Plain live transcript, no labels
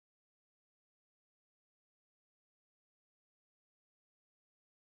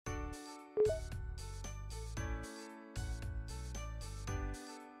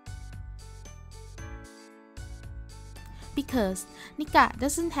Because Nicca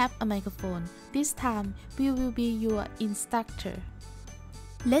doesn't have a microphone, this time we will be your instructor.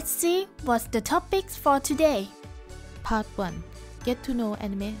 Let's see what's the topics for today. Part 1. Get to know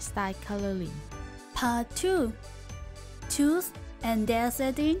anime style coloring. Part 2. Tools and their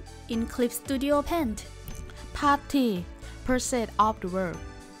setting in Clip Studio Paint. Part 3. Process of the work.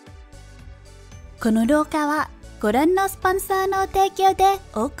 この動画はご覧のスポンサーの提供で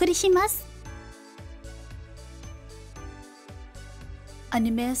お送りします。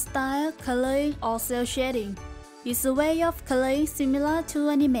Anime style coloring or cel shading is a way of coloring similar to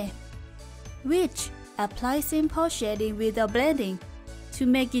anime, which applies simple shading without blending to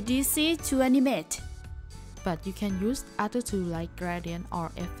make it easy to animate. But you can use other tools like gradient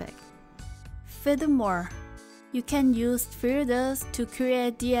or effect. Furthermore, you can use filters to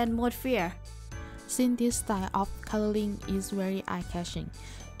create the atmosphere. Since this style of coloring is very eye-catching,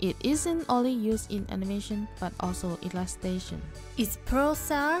 it isn't only used in animation but also illustration. Its pros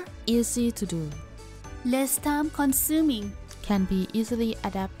are easy to do, less time consuming, can be easily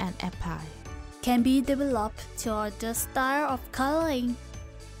adapted and applied, can be developed toward the style of coloring.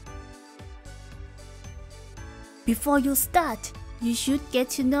 Before you start, you should get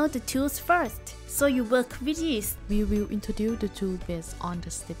to know the tools first, so you work with ease. We will introduce the tool based on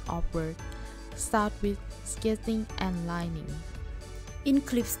the step of work. Start with sketching and lining. In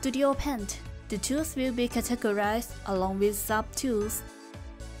Clip Studio Paint, the tools will be categorized along with sub-tools.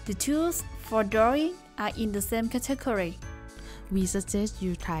 The tools for drawing are in the same category. We suggest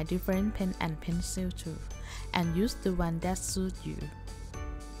you try different pen and pencil tools and use the one that suits you.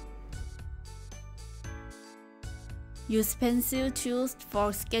 Use pencil tools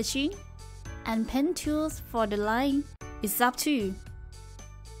for sketching and pen tools for the line. It's up to you.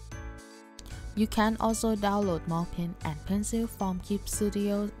 You can also download more pen and pencil from Clip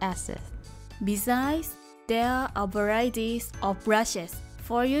Studio assets. Besides, there are varieties of brushes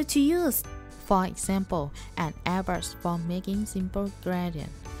for you to use. For example, an airbrush for making simple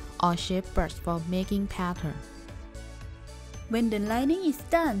gradient, or shape brush for making pattern. When the lining is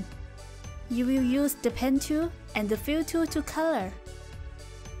done, you will use the pen tool and the fill tool to color.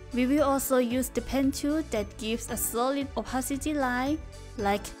 We will also use the pen tool that gives a solid opacity line,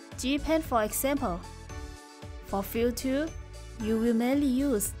 like G-pen for example. For fill tool, you will mainly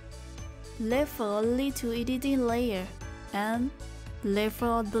use level only to editing layer and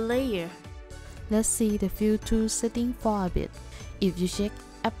level of the layer. Let's see the fill tool setting for a bit. If you check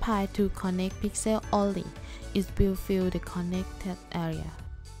apply to connect pixel only, it will fill the connected area.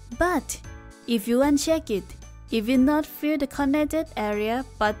 But if you uncheck it, it will not fill the connected area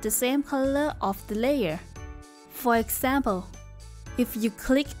but the same color of the layer. For example, if you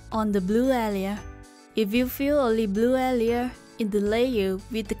click on the blue area, it will fill only blue area in the layer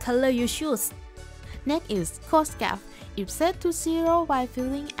with the color you choose. Next is cost gap. If set to 0 while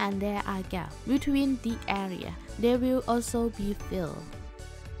filling and there are gaps between the area, they will also be filled.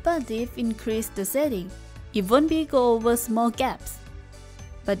 But if increase the setting, it won't be go over small gaps.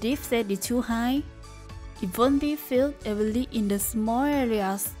 But if set is too high, it won't be filled evenly in the small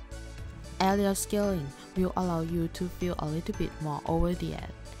areas. Area scaling will allow you to fill a little bit more over the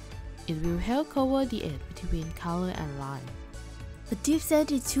edge. It will help cover the edge between color and line. But if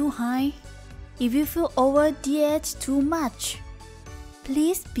set is too high, it will fill over the edge too much.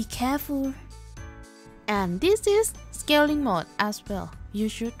 Please be careful. And this is scaling mode as well. You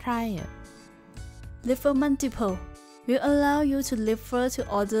should try it. Level multiple will allow you to refer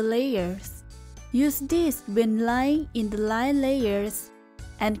to other layers. Use this when laying in the line layers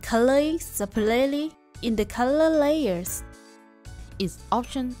and coloring separately in the color layers. Its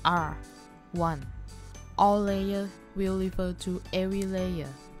options are 1. All layers will refer to every layer.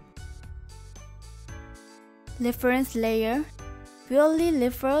 Reference layer will only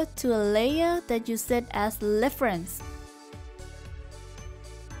refer to a layer that you set as reference.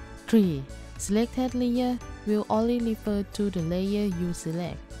 3. Selected layer will only refer to the layer you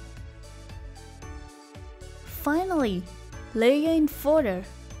select. Finally, layer in folder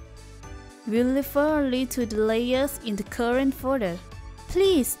will refer only to the layers in the current folder.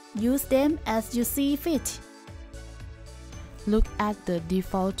 Please use them as you see fit. Look at the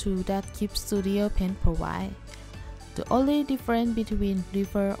default tool that Clip Studio Paint provides. The only difference between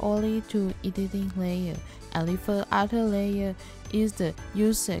refer only to editing layer and refer other layer is the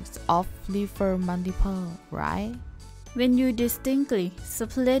usage of refer multiple, right? When you distinctly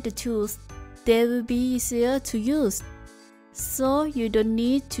separate the tools, they will be easier to use, so you don't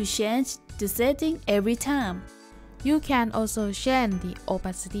need to change the setting every time. You can also change the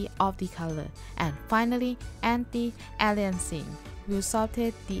opacity of the color, and finally, anti-aliasing will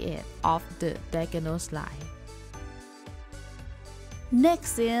soften the edge of the diagonal line.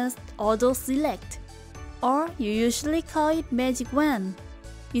 Next is Auto Select, or you usually call it Magic Wand.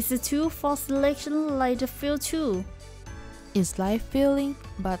 It's a tool for selection like the Fill tool. It's like filling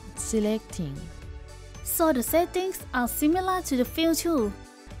but selecting. So the settings are similar to the Fill tool.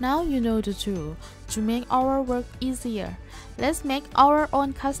 Now you know the tool. To make our work easier, let's make our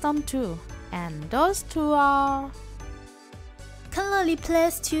own custom tool. And those two are Color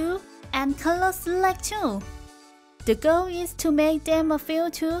Replace tool and Color Select tool. The goal is to make them a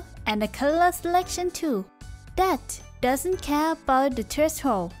Fill tool and a color selection tool that doesn't care about the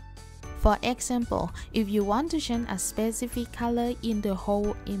threshold. For example, if you want to change a specific color in the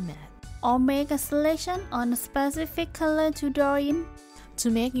whole image, or make a selection on a specific color to draw in. To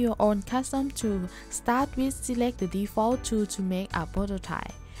make your own custom tool, start with select the default tool to make a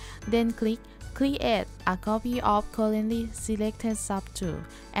prototype. Then click Create a copy of currently selected subtool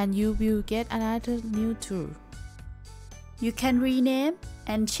and you will get another new tool. You can rename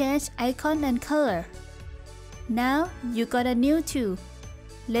and change icon and color. Now you got a new tool.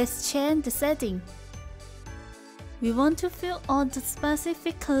 Let's change the setting. We want to fill all the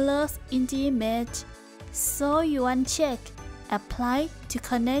specific colors in the image, so you uncheck Apply to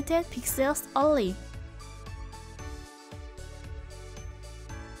connected pixels only.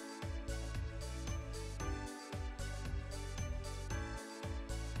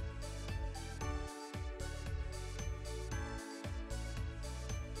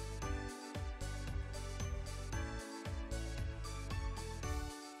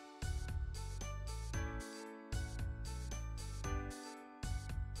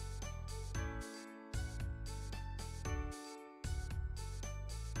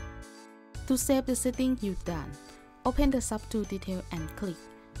 To save the setting you've done, open the subtool detail and click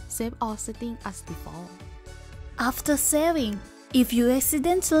Save all settings as default. After saving, if you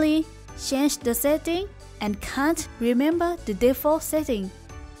accidentally change the setting and can't remember the default setting,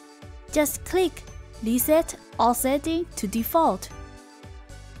 just click Reset all settings to default.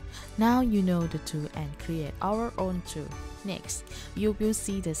 Now you know the tool and create our own tool. Next, you will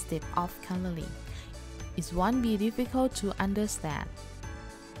see the step of coloring. It won't be difficult to understand.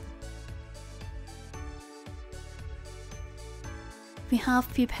 We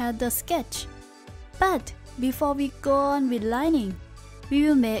have prepared the sketch. But before we go on with lining, we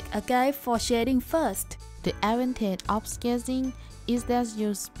will make a guide for shading first. The advantage of sketching is that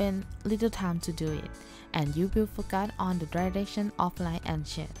you spend little time to do it, and you will focus on the direction of line and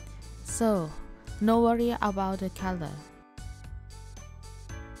shade. So, no worry about the color.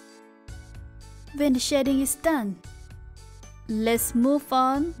 When the shading is done, let's move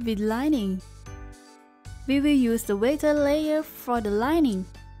on with lining. We will use the vector layer for the lining.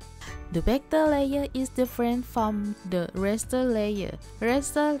 The vector layer is different from the raster layer.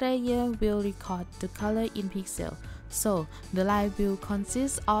 Raster layer will record the color in pixels, so the line will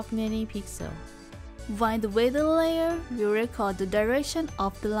consist of many pixels. While the vector layer will record the direction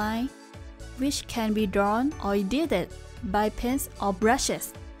of the line, which can be drawn or edited by pens or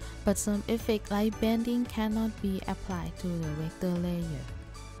brushes. But some effects like bending cannot be applied to the vector layer.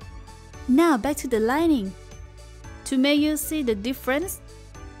 Now back to the lining. To make you see the difference,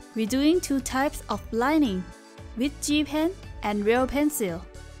 we're doing two types of lining, with G-pen and real pencil.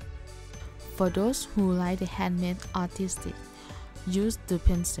 For those who like the handmade artistic, use the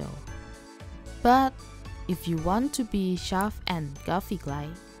pencil. But if you want to be sharp and graphic-like,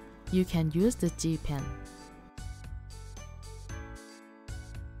 you can use the G-pen.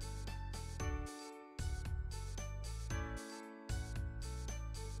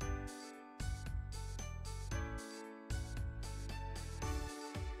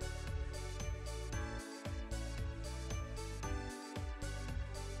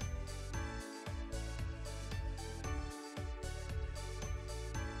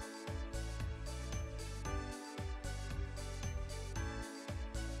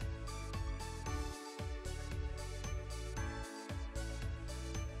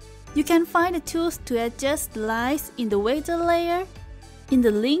 You can find the tools to adjust the lines in the vector layer in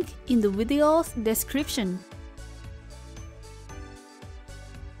the link in the video's description.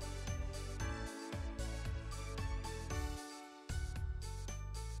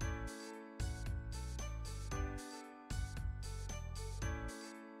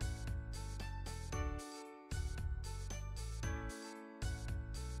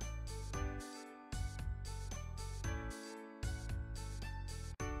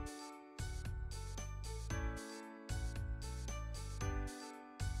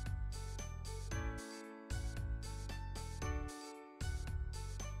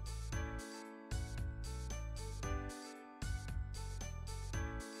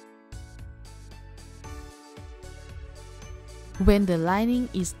 When the lining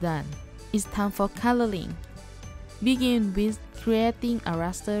is done, it's time for coloring. Begin with creating a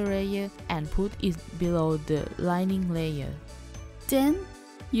raster layer and put it below the lining layer. Then,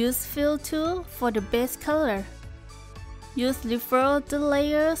 use fill tool for the base color. Use refill the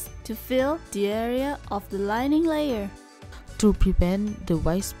layers to fill the area of the lining layer. To prevent the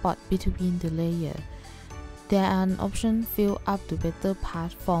white spot between the layers, there are an option fill up the better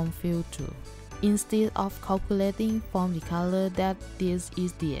part from fill tool. Instead of calculating from the color that this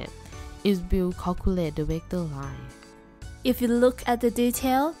is the it will calculate the vector line. If you look at the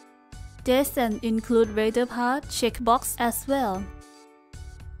detail, there's an include vector part checkbox as well.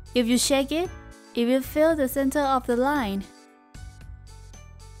 If you check it, it will fill the center of the line.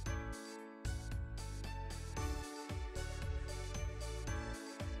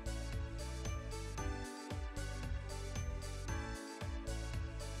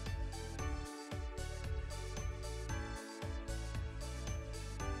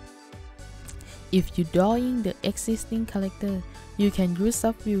 If you're drawing the existing character, you can use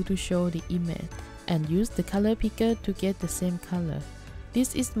subview to show the image and use the color picker to get the same color.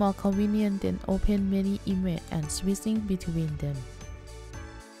 This is more convenient than open many images and switching between them.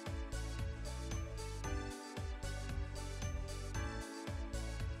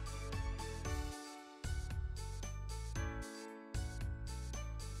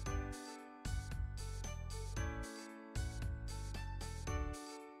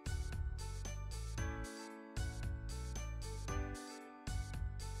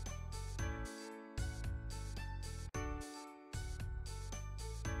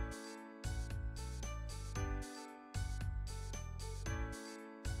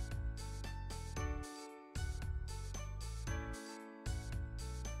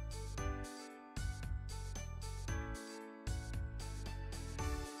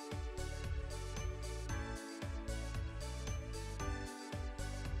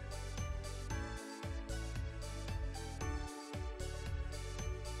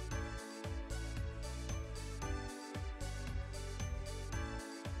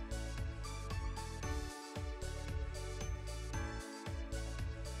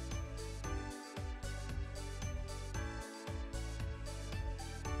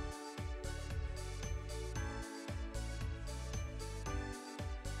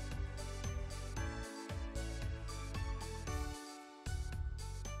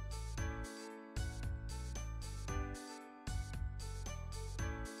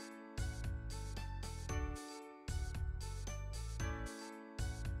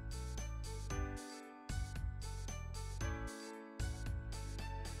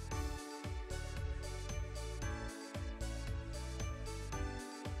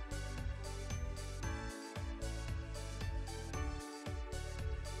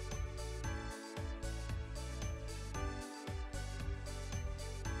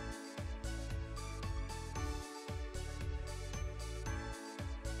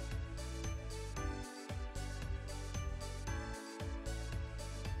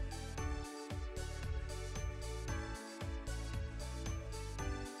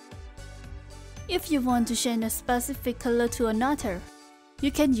 If you want to change a specific color to another, you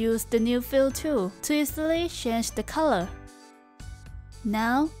can use the new fill tool to easily change the color.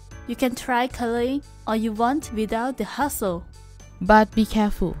 Now, you can try coloring all you want without the hassle. But be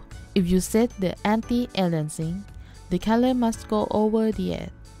careful, if you set the anti-aliasing, the color must go over the edge.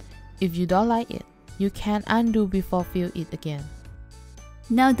 If you don't like it, you can undo before fill it again.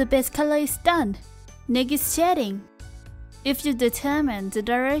 Now the base color is done. Next is shading. If you determine the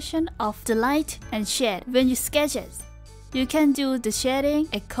direction of the light and shade when you sketch it, you can do the shading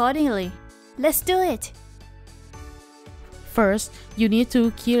accordingly. Let's do it! First, you need to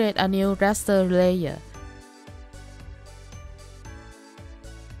create a new raster layer.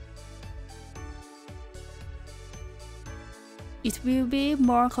 It will be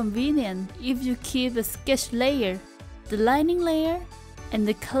more convenient if you keep the sketch layer, the lining layer, and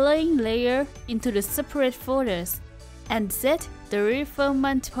the coloring layer into the separate folders, and set the refer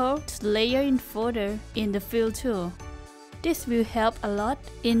multiple layer in folder in the fill tool. This will help a lot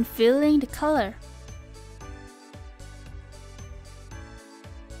in filling the color.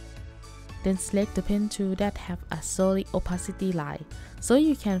 Then select the pen tool that have a solid opacity line, so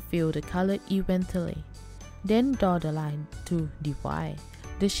you can fill the color evenly. Then draw the line to divide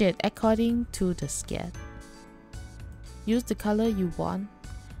the shade according to the sketch. Use the color you want.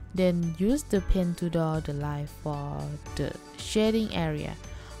 Then use the pen to draw the line for the shading area.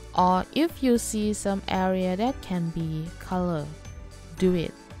 Or if you see some area that can be colored, do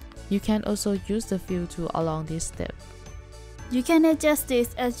it. You can also use the fill tool along this step. You can adjust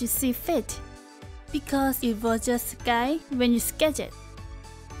this as you see fit. because it was just a guide when you sketch it.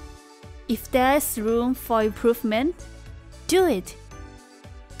 If there's room for improvement, do it.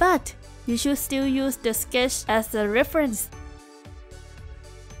 But you should still use the sketch as a reference.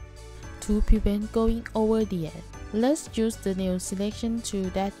 To prevent going over the edge, let's use the nail selection tool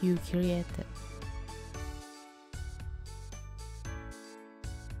that you created.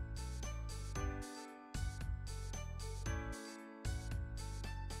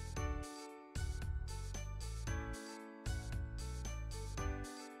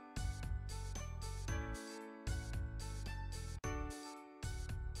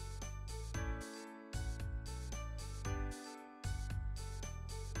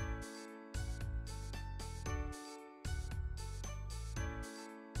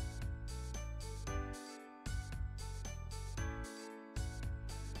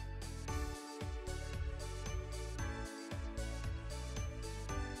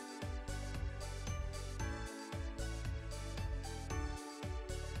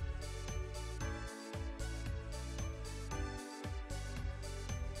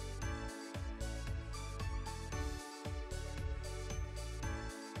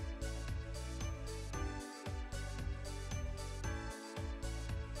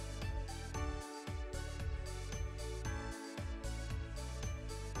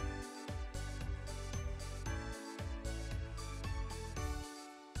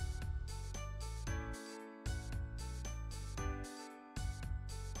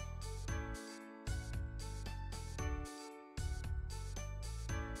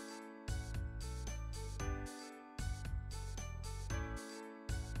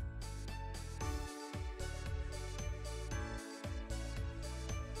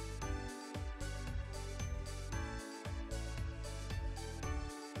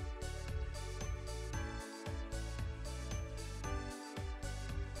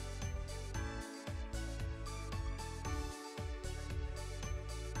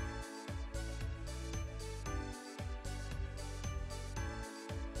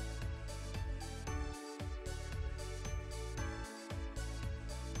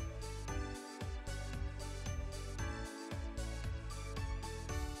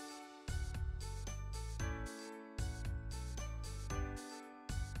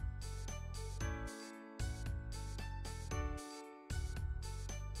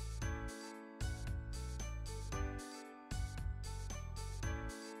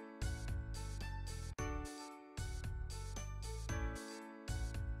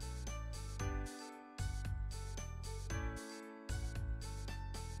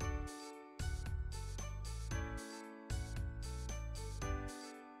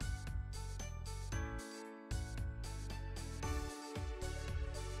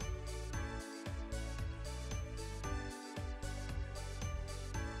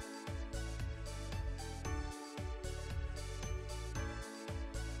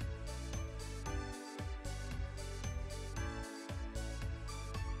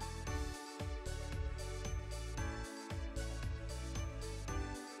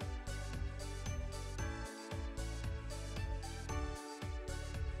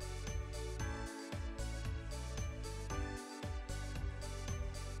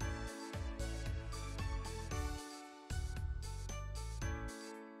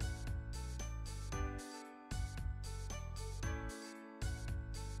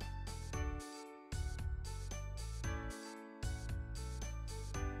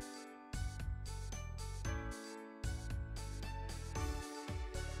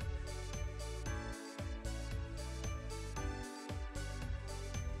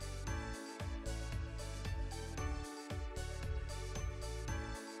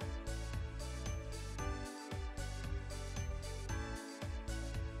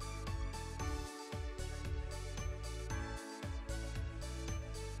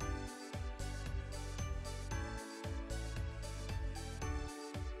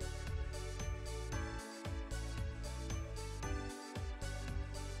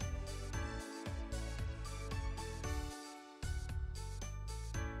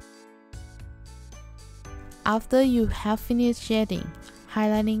 After you have finished shading,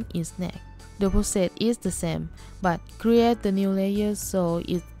 highlighting is next. The process is the same, but create the new layer so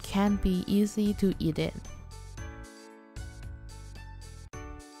it can be easy to edit.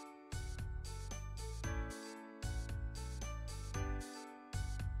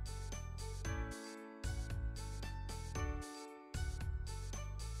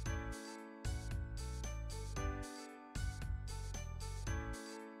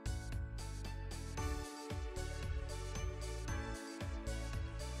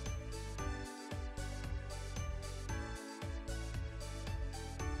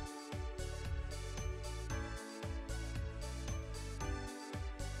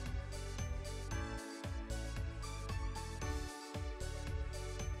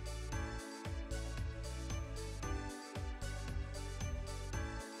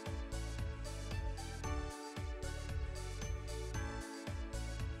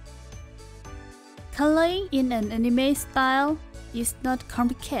 Coloring in an anime style is not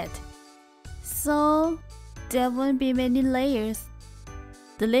complicated, so there won't be many layers.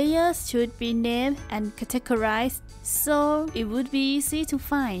 The layers should be named and categorized so it would be easy to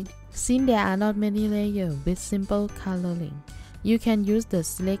find. Since there are not many layers with simple coloring, you can use the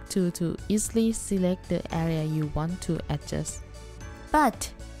Select tool to easily select the area you want to adjust.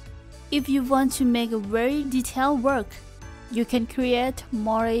 But if you want to make a very detailed work, you can create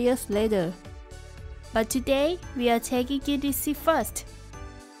more layers later. But today, we are taking it easy first.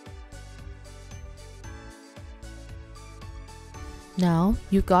 Now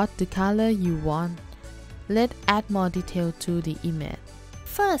you got the color you want. Let's add more detail to the image.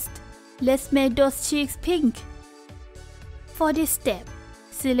 First, let's make those cheeks pink. For this step,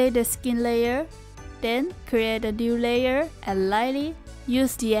 select the skin layer, then create a new layer and lightly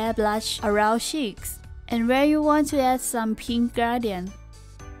use the airbrush around cheeks and where you want to add some pink gradient.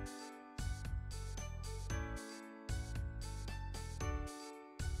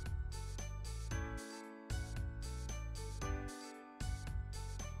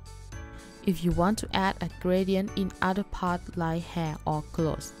 If you want to add a gradient in other parts like hair or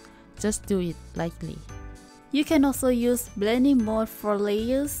clothes, just do it lightly. You can also use blending mode for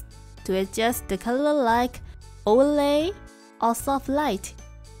layers to adjust the color like overlay or soft light.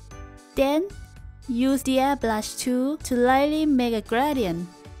 Then, use the airbrush tool to lightly make a gradient.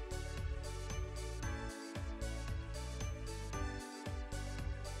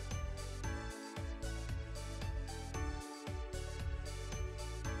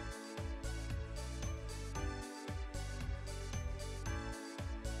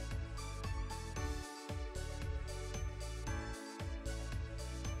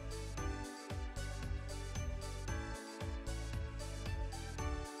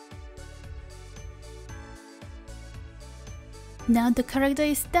 Now the character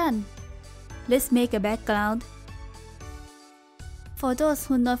is done. Let's make a background. For those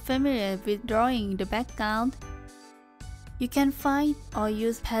who are not familiar with drawing the background, you can find or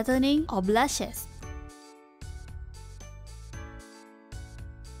use patterning or blushes.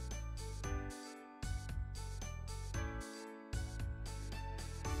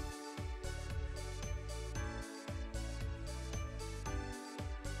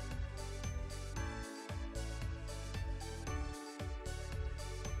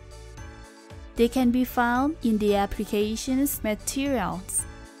 They can be found in the application's materials.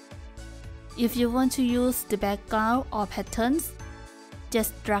 If you want to use the background or patterns,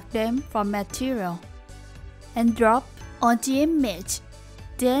 just drag them from material and drop on the image.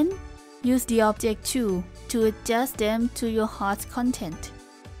 Then use the object tool to adjust them to your heart's content.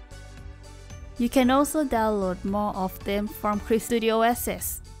 You can also download more of them from Clip Studio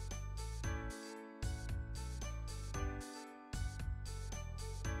Access.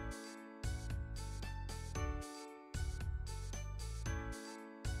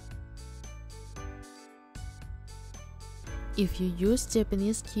 If you use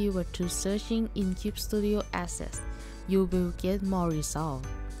Japanese keyword to searching in Clip Studio Access, you will get more results.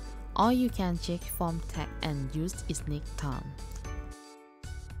 Or you can check form tag and use its Nicca.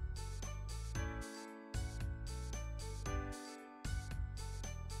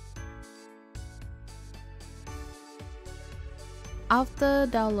 After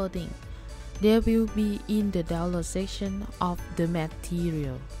downloading, there will be in the download section of the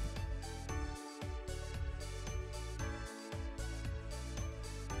material.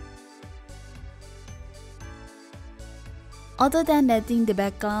 Other than adding the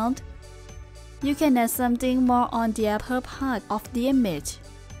background, you can add something more on the upper part of the image,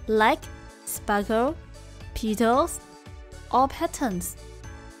 like sparkle, petals, or patterns.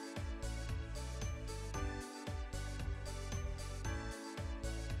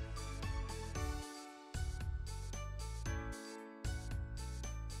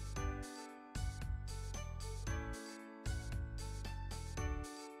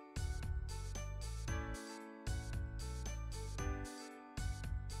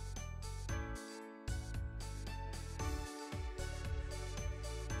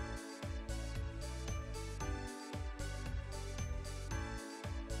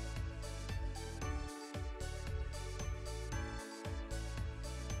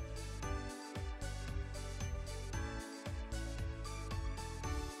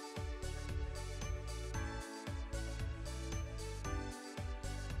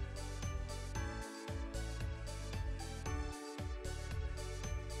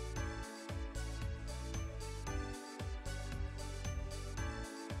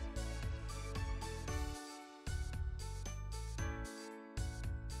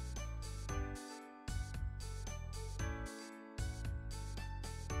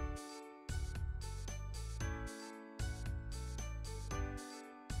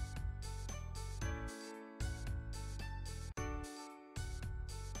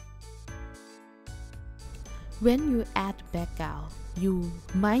 When you add background, you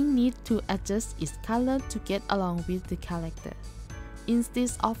might need to adjust its color to get along with the character.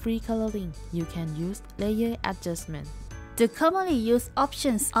 Instead of recoloring, you can use layer adjustment. The commonly used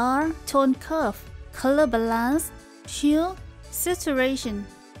options are tone curve, color balance, hue, saturation,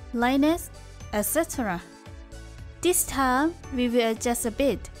 lightness, etc. This time, we will adjust a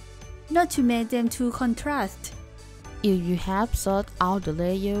bit, not to make them too contrast. If you have sought out the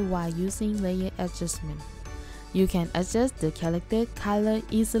layer while using layer adjustment, you can adjust the character color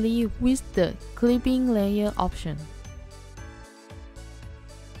easily with the clipping layer option.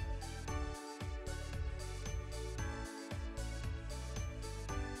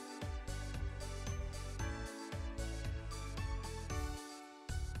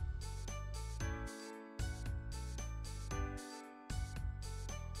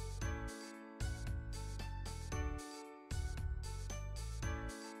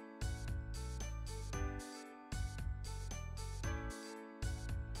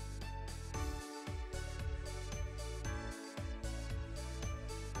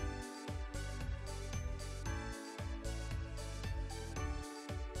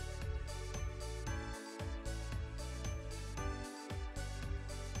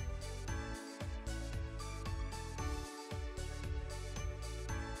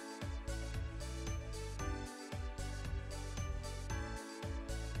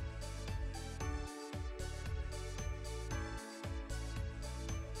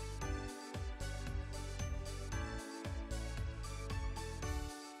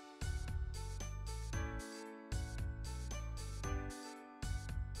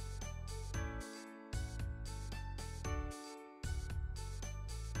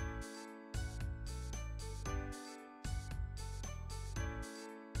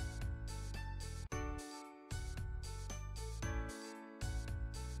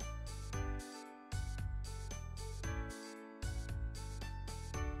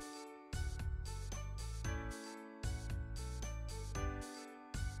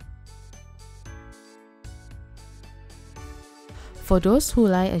 For those who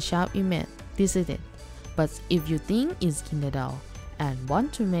like a sharp image, this is it. But if you think it's kinda dull and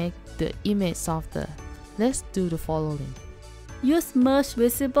want to make the image softer, let's do the following. Use Merge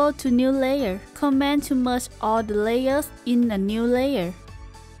Visible to New Layer command to merge all the layers in a new layer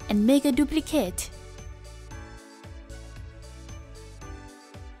and make a duplicate.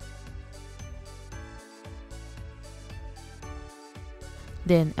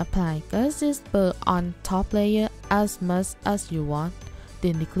 Then apply gauge blur on top layer as much as you want.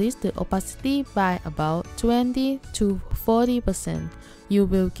 Then decrease the opacity by about 20 to 40%. You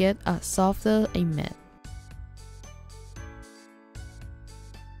will get a softer image.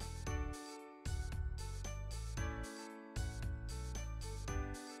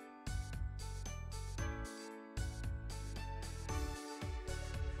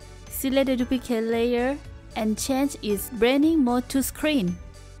 Select the duplicate layer and change its blending mode to screen.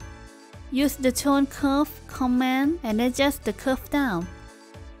 Use the tone curve command and adjust the curve down.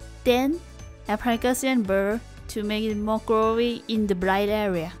 Then, apply Gaussian blur to make it more glowy in the bright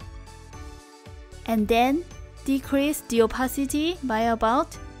area. And then, decrease the opacity by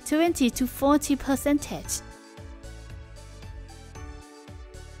about 20 to 40%.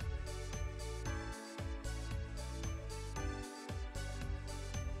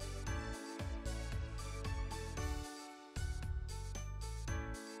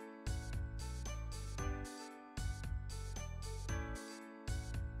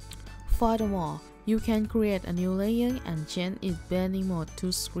 Furthermore, you can create a new layer and change its blending mode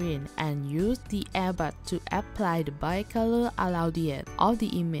to screen and use the airbrush to apply the bright color around the edge of the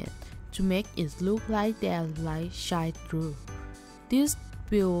image to make it look like their light shine through. This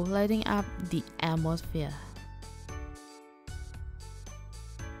will lighten up the atmosphere.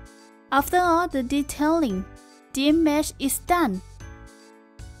 After all the detailing, the image is done.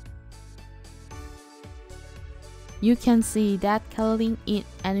 You can see that coloring in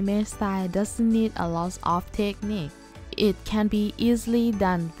anime style doesn't need a lot of technique. It can be easily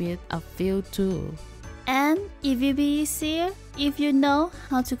done with a few tools. And it will be easier if you know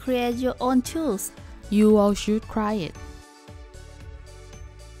how to create your own tools. You all should try it.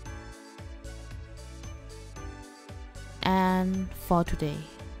 And for today.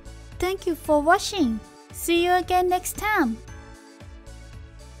 Thank you for watching. See you again next time.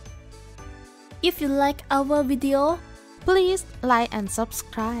 If you like our video, please like and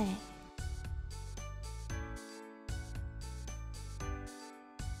subscribe.